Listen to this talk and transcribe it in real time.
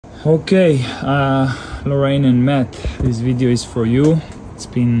Okay, Lorraine and Matt, this video is for you. It's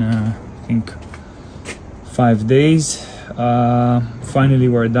been I think 5 days. Finally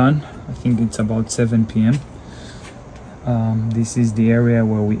we're done. I think it's about 7 p.m. This is the area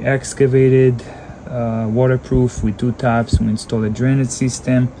where we excavated, waterproof with 2 taps. We installed a drainage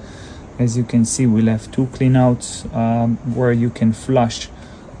system. As you can see, we left 2 cleanouts where you can flush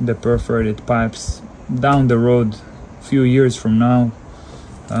the perforated pipes down the road a few years from now.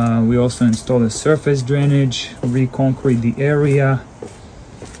 We also installed a surface drainage, re-concrete the area.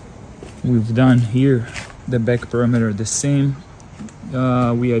 We've done here the back perimeter the same.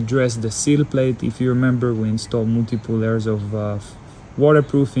 We addressed the seal plate. If you remember, we installed multiple layers of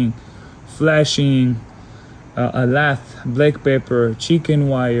waterproofing, flashing, a lath, black paper, chicken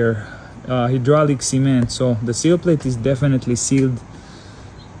wire, hydraulic cement. So the seal plate is definitely sealed.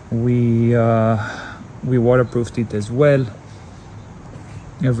 We waterproofed it as well.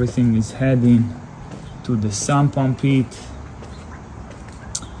 Everything is heading to the sump pump pit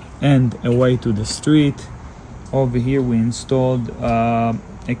and away to the street. Over here we installed a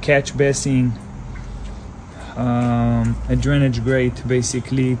catch basin, a drainage grate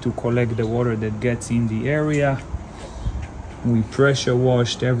basically to collect the water that gets in the area. We pressure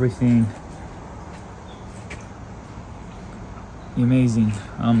washed everything. Amazing.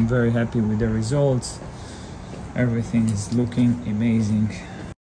 I'm very happy with the results. Everything is looking amazing.